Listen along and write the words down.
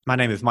My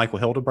name is Michael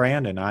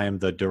Hildebrand, and I am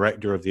the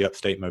director of the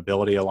Upstate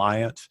Mobility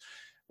Alliance.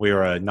 We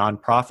are a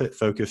nonprofit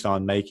focused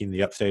on making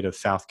the upstate of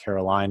South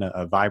Carolina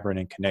a vibrant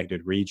and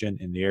connected region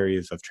in the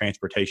areas of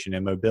transportation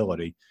and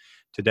mobility.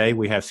 Today,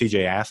 we have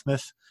CJ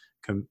Asmus,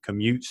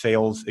 Commute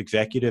Sales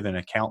Executive and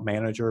Account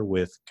Manager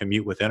with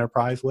Commute with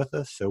Enterprise with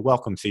us. So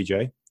welcome,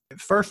 CJ.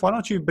 First, why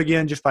don't you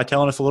begin just by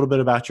telling us a little bit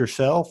about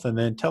yourself and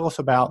then tell us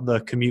about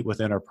the Commute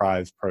with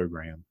Enterprise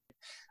program.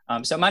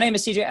 So my name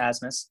is CJ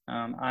Asmus.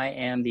 I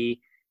am the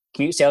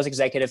Commute Sales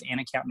Executive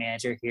and Account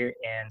Manager here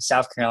in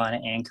South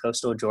Carolina and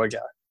coastal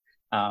Georgia.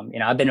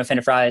 I've been with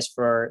Enterprise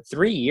for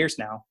 3 years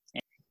now.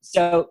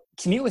 So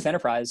Commute with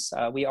Enterprise,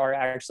 we are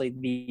actually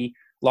the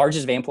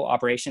largest van pool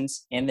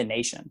operations in the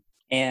nation.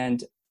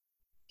 And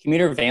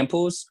commuter van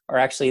pools are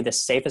actually the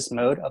safest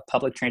mode of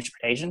public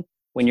transportation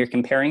when you're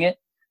comparing it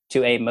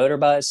to a motor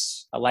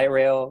bus, a light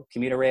rail,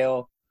 commuter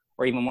rail,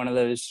 or even one of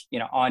those,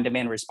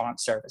 on-demand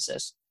response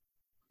services.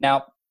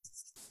 Now,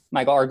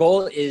 Michael, our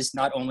goal is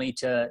not only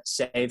to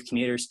save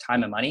commuters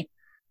time and money,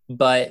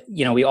 but,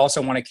 we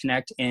also want to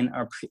connect and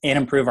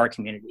improve our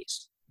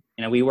communities.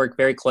 We work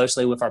very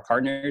closely with our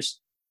partners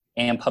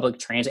and public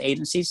transit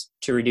agencies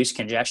to reduce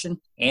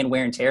congestion and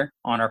wear and tear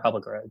on our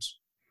public roads.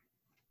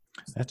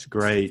 That's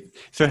great.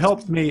 So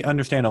help me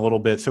understand a little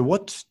bit. So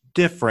what's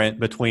different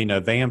between a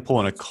van pool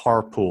and a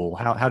carpool?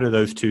 How do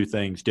those two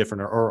things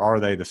differ, or are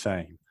they the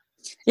same?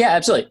 Yeah,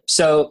 absolutely.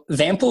 So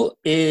van pool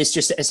is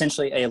just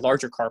essentially a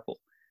larger carpool.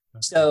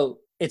 So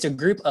it's a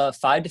group of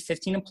 5 to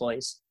 15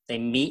 employees. They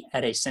meet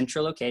at a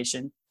central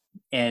location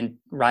and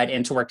ride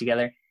into work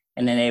together,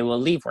 and then they will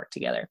leave work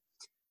together.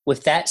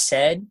 With that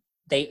said,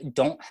 they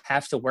don't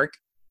have to work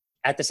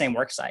at the same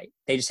work site.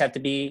 They just have to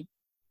be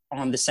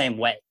on the same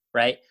way,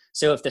 right?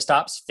 So if the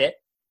stops fit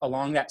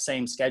along that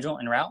same schedule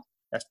and route,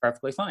 that's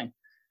perfectly fine.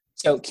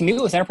 So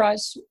Commute with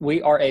Enterprise,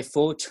 we are a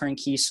full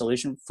turnkey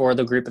solution for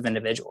the group of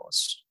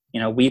individuals.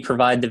 We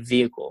provide the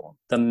vehicle,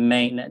 the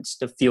maintenance,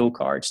 the fuel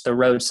cards, the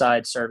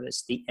roadside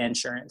service, the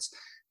insurance,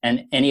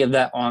 and any of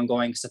that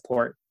ongoing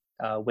support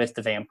with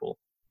the van pool.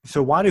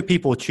 So why do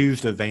people choose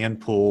the van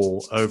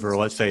pool over,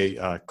 let's say,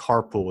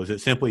 carpool? Is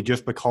it simply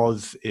just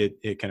because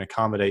it can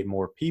accommodate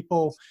more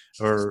people,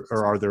 or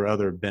are there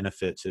other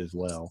benefits as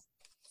well?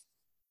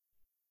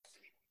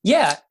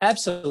 Yeah,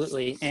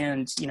 absolutely.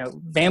 And,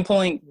 van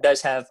pooling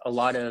does have a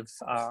lot of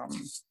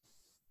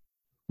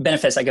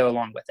benefits that go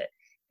along with it.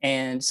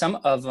 And some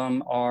of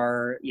them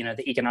are,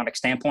 the economic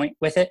standpoint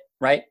with it,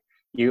 right?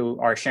 You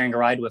are sharing a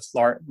ride with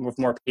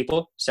more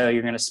people, so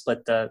you're going to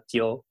split the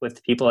fuel with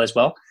the people as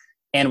well.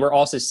 And we're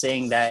also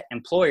seeing that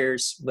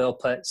employers will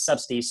put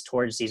subsidies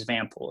towards these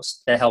van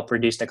pools that help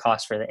reduce the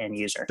cost for the end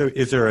user. So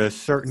is there a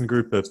certain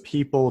group of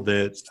people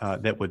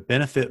that would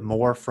benefit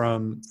more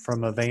from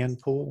a van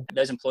pool?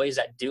 Those employees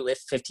that do live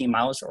 15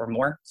 miles or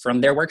more from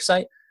their work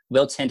site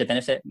will tend to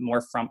benefit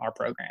more from our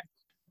program.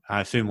 I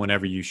assume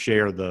whenever you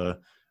share the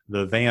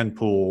van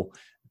pool,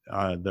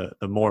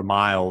 the more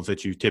miles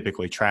that you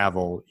typically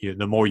travel,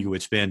 the more you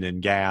would spend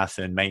in gas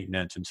and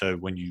maintenance. And so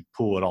when you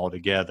pool it all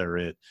together,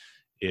 it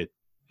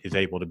is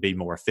able to be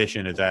more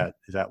efficient. Is that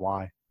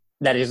why?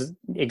 That is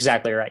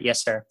exactly right.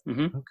 Yes, sir.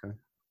 Mm-hmm. Okay.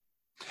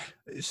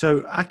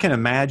 So I can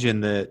imagine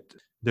that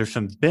there's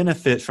some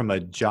benefits from a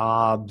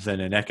jobs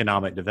and an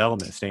economic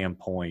development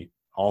standpoint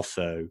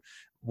also.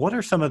 What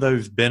are some of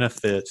those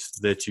benefits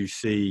that you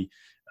see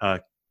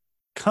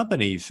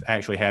companies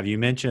actually have? You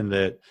mentioned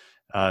that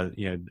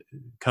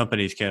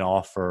companies can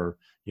offer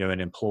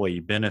an employee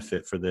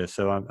benefit for this,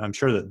 so I'm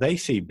sure that they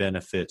see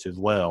benefits as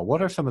well.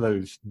 What are some of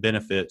those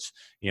benefits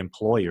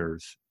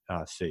employers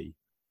see?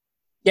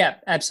 Yeah,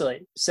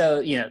 absolutely.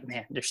 So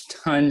there's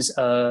tons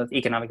of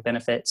economic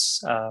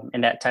benefits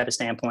in that type of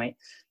standpoint.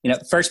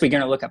 First we're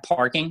going to look at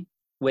parking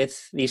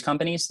with these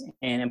companies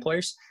and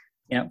employers.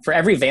 For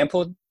every van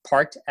pool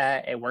parked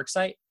at a work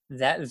site,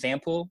 that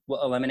van pool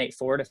will eliminate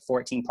 4 to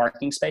 14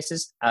 parking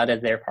spaces out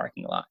of their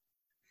parking lot.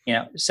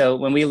 So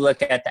when we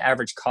look at the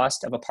average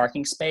cost of a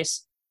parking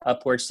space,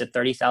 upwards to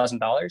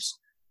 $30,000,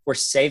 we're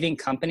saving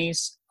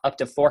companies up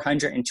to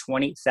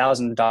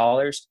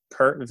 $420,000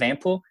 per van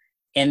pool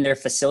in their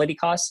facility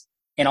costs,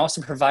 and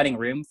also providing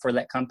room for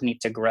that company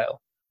to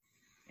grow.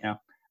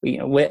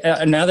 With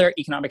another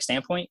economic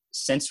standpoint,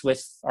 since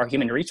with our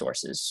human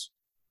resources.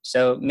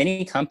 So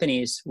many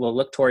companies will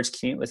look towards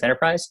Commute with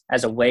Enterprise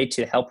as a way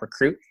to help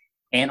recruit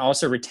and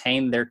also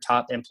retain their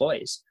top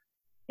employees.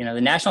 The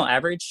national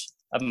average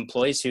of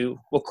employees who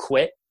will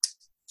quit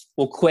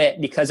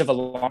because of a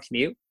long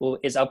commute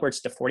is upwards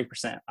to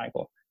 40%,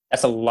 Michael.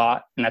 That's a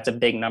lot, and that's a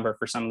big number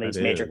for some of these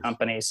major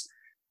companies.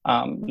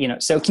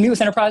 So Commute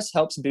with Enterprise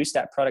helps boost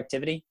that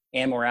productivity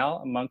and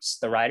morale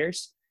amongst the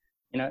riders,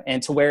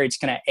 and to where it's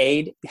going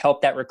to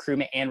help that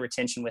recruitment and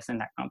retention within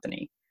that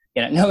company.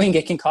 Knowing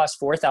it can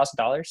cost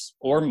 $4,000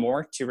 or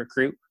more to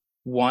recruit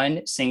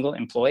one single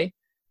employee,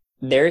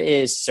 there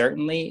is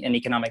certainly an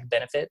economic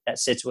benefit that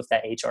sits with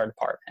that HR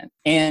department.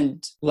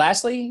 And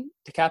lastly,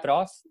 to cap it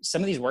off,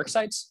 some of these work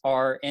sites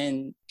are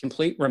in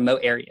complete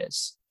remote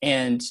areas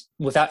and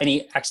without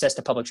any access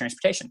to public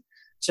transportation.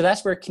 So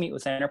that's where Commute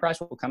with Enterprise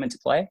will come into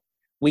play.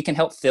 we can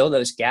help fill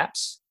those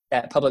gaps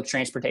that public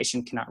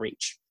transportation cannot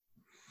reach.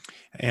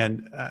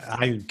 And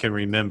I can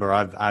remember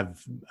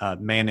I've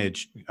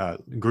managed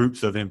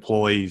groups of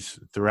employees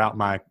throughout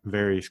my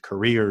various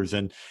careers,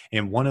 and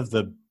one of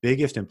the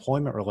biggest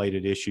employment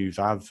related issues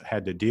I've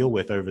had to deal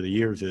with over the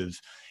years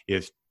is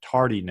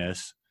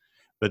tardiness,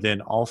 but then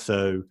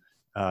also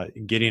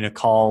getting a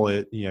call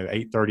at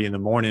 8:30 in the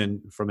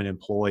morning from an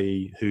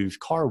employee whose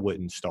car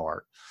wouldn't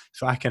start.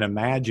 So I can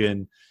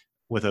imagine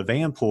with a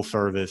van pool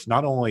service,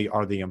 not only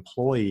are the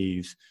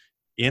employees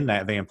in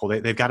that van pool,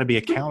 they've got to be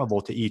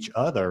accountable to each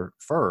other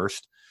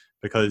first,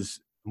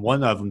 because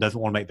one of them doesn't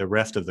want to make the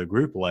rest of the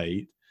group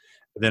late.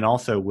 But then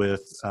also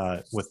with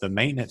the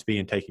maintenance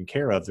being taken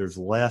care of, there's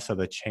less of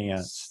a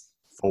chance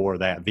for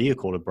that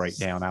vehicle to break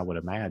down, I would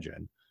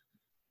imagine.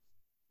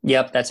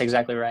 Yep, that's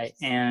exactly right.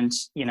 And,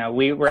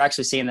 we're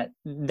actually seeing that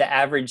the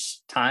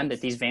average time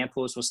that these van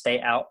pools will stay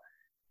out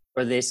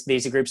for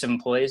these groups of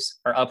employees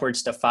are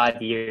upwards to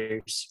 5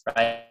 years,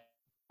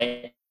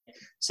 right?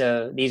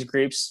 So these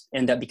groups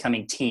end up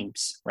becoming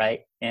teams,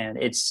 right? And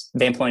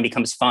van pooling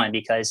becomes fun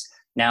because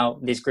now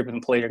this group of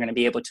employees are going to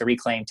be able to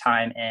reclaim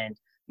time and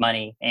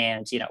money.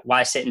 And,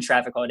 why sit in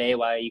traffic all day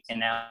while you can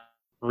now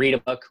read a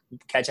book,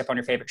 catch up on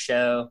your favorite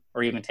show,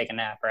 or even take a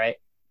nap, right?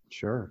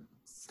 Sure.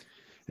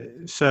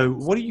 So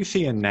what are you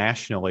seeing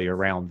nationally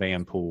around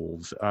van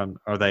pools?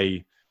 Are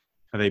they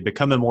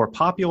becoming more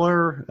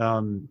popular?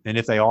 And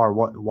if they are,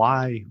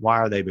 why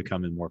are they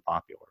becoming more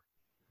popular?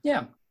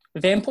 Yeah.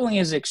 Van pooling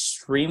is an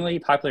extremely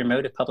popular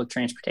mode of public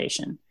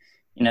transportation.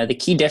 The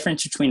key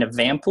difference between a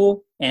van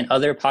pool and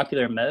other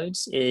popular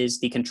modes is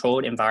the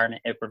controlled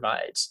environment it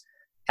provides.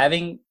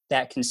 Having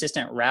that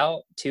consistent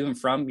route to and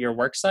from your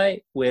work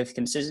site with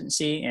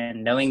consistency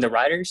and knowing the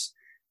riders,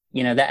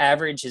 the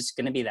average is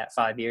going to be that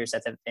 5 years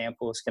that the van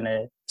pool is going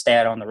to stay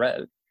out on the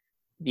road.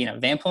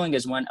 Van pooling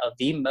is one of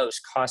the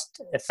most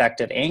cost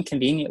effective and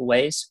convenient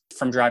ways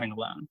from driving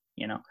alone.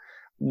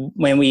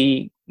 When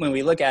we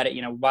look at it,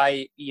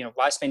 why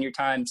spend your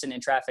time sitting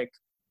in traffic?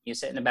 You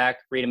sit in the back,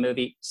 read a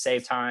movie,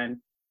 save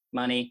time,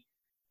 money,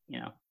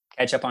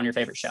 catch up on your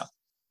favorite show.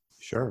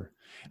 Sure.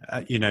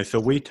 So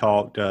we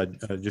talked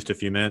just a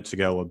few minutes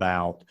ago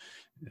about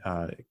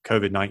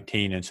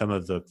COVID-19 and some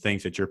of the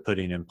things that you're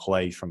putting in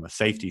place from a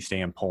safety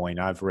standpoint.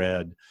 I've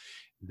read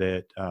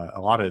that a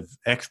lot of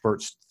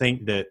experts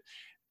think that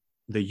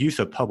the use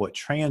of public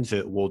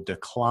transit will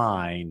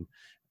decline,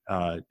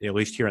 at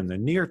least here in the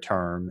near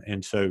term.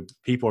 And so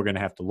people are going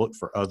to have to look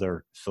for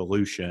other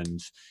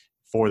solutions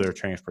for their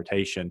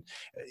transportation.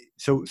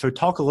 So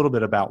talk a little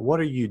bit about what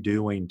are you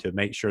doing to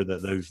make sure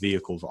that those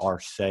vehicles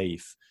are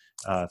safe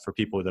for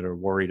people that are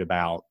worried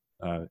about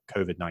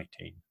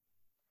COVID-19?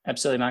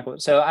 Absolutely, Michael.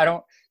 So I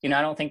don't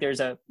think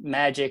there's a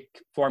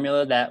magic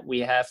formula that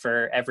we have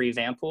for every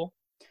van pool,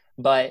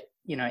 but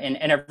and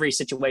every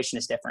situation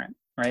is different,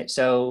 right?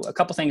 So a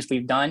couple things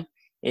we've done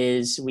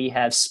is we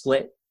have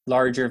split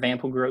larger van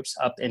pool groups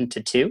up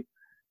into two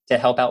to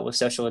help out with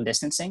social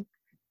distancing.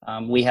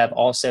 We have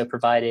also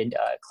provided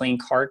clean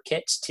card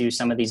kits to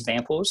some of these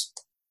van pools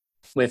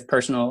with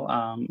personal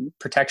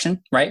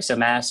protection, right? So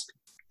mask,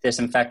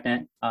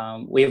 disinfectant.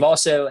 We've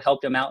also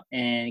helped them out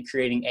in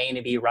creating A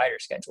and B rider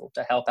schedule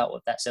to help out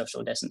with that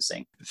social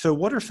distancing. So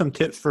what are some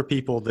tips for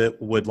people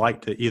that would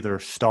like to either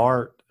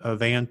start a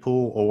van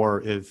pool,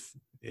 or is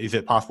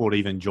it possible to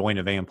even join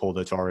a van pool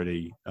that's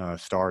already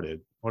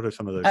started? What are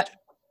some of those tips?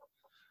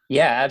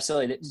 Yeah,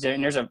 absolutely.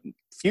 There's a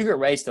few good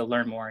ways to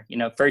learn more.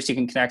 First you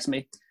can connect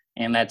me,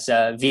 and that's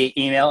via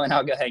email, and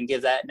I'll go ahead and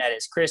give that. And that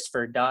is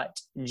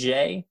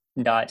christopher.j.asmus,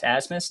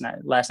 and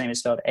that last name is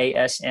spelled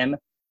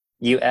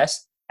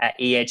ASMUS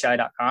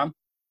 @ehi.com,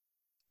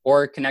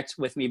 or connect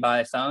with me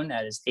by phone.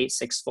 That is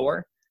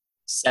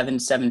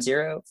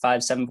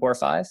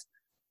 864-770-5745.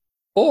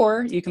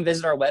 Or you can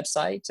visit our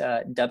website,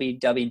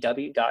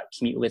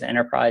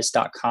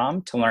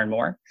 www.commutewithenterprise.com, to learn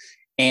more.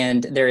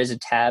 And there is a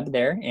tab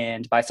there.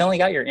 And by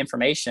filling out your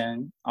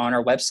information on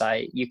our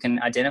website, you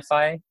can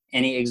identify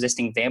any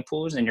existing van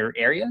pools in your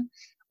area,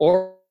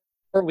 or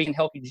we can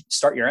help you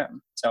start your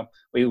own. So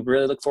we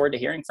really look forward to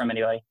hearing from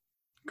anybody.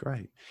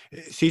 Great.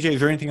 CJ, is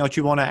there anything else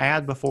you want to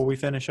add before we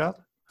finish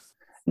up?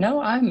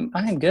 No, I'm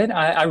good.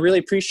 I really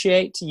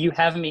appreciate you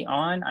having me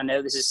on. I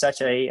know this is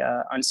such a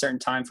uncertain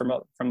time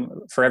for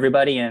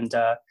everybody, and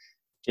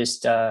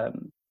just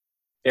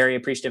very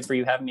appreciative for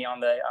you having me on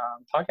the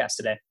podcast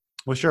today.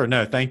 Well, sure.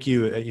 No, thank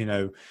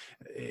you.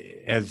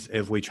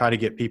 As we try to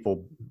get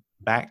people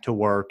back to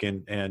work,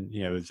 and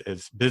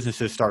as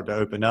businesses start to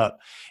open up,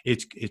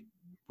 it's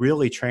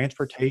really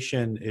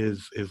transportation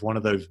is one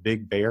of those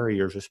big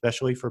barriers,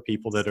 especially for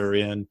people that are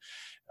in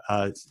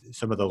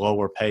some of the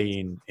lower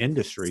paying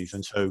industries.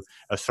 And so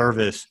a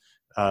service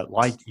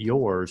like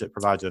yours, it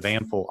provides a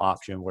van pool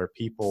option where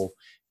people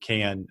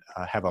can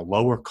have a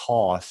lower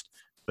cost,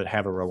 but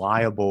have a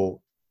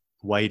reliable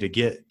way to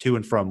get to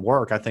and from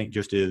work, I think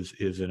just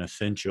is an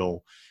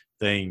essential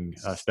thing,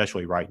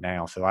 especially right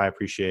now. So I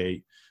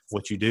appreciate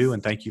what you do,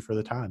 and thank you for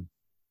the time.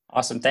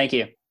 Awesome. Thank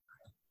you.